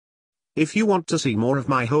If you want to see more of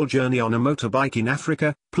my whole journey on a motorbike in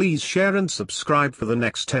Africa, please share and subscribe for the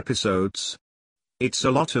next episodes. It's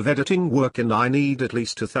a lot of editing work and I need at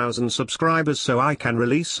least 2,000 subscribers so I can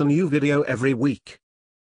release a new video every week.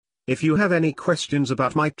 If you have any questions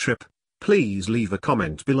about my trip, please leave a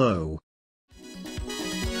comment below.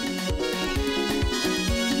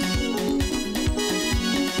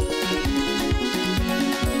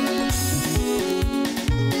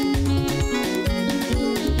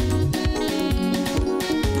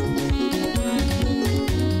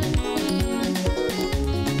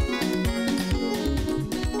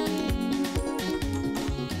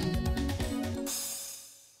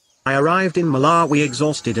 I arrived in Malawi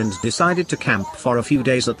exhausted and decided to camp for a few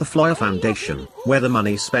days at the Floyer Foundation, where the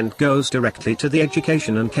money spent goes directly to the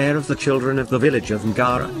education and care of the children of the village of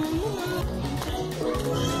Nkhata.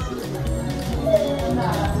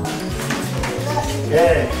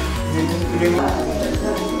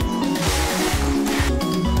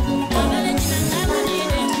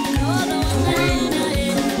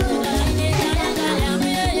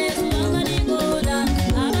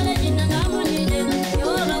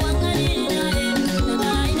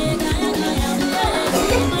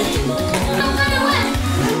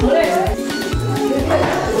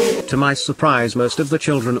 To my surprise, most of the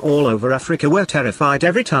children all over Africa were terrified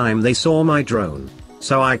every time they saw my drone,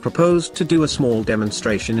 so I proposed to do a small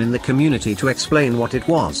demonstration in the community to explain what it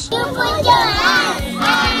was.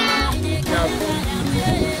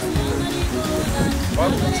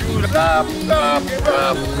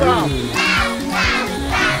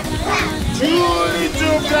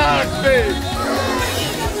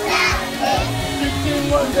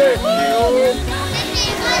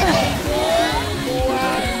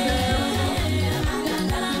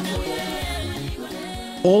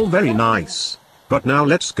 All very nice, but now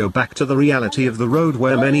let's go back to the reality of the road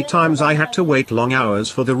where many times I had to wait long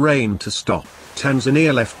hours for the rain to stop.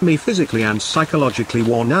 Tanzania left me physically and psychologically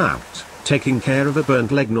worn out, taking care of a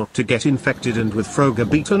burnt leg not to get infected and with Froga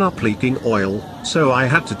beaten up leaking oil, so I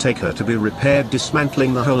had to take her to be repaired,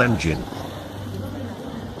 dismantling the whole engine.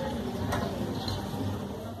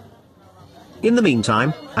 In the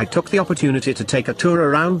meantime, I took the opportunity to take a tour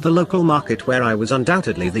around the local market where I was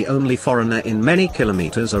undoubtedly the only foreigner in many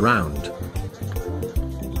kilometers around.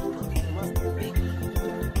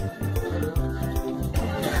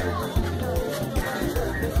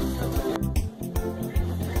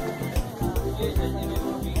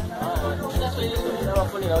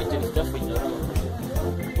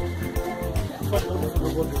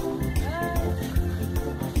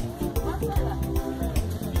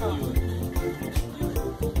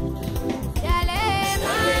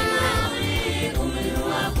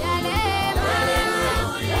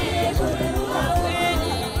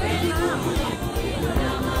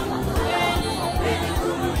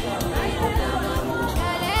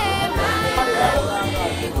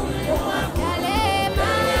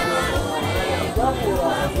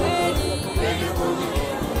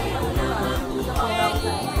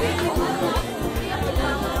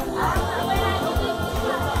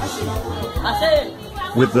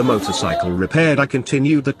 With the motorcycle repaired, I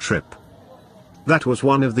continued the trip. That was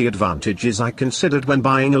one of the advantages I considered when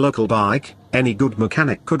buying a local bike. Any good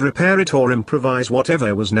mechanic could repair it or improvise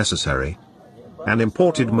whatever was necessary. An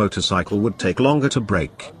imported motorcycle would take longer to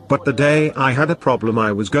break, but the day I had a problem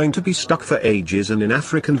I was going to be stuck for ages in an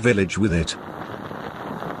African village with it.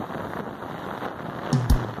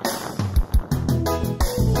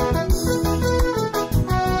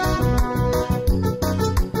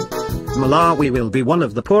 Malawi will be one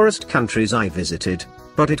of the poorest countries I visited,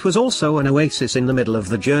 but it was also an oasis in the middle of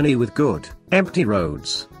the journey with good, empty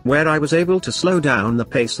roads, where I was able to slow down the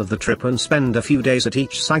pace of the trip and spend a few days at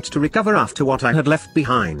each site to recover after what I had left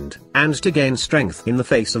behind, and to gain strength in the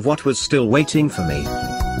face of what was still waiting for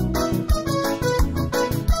me.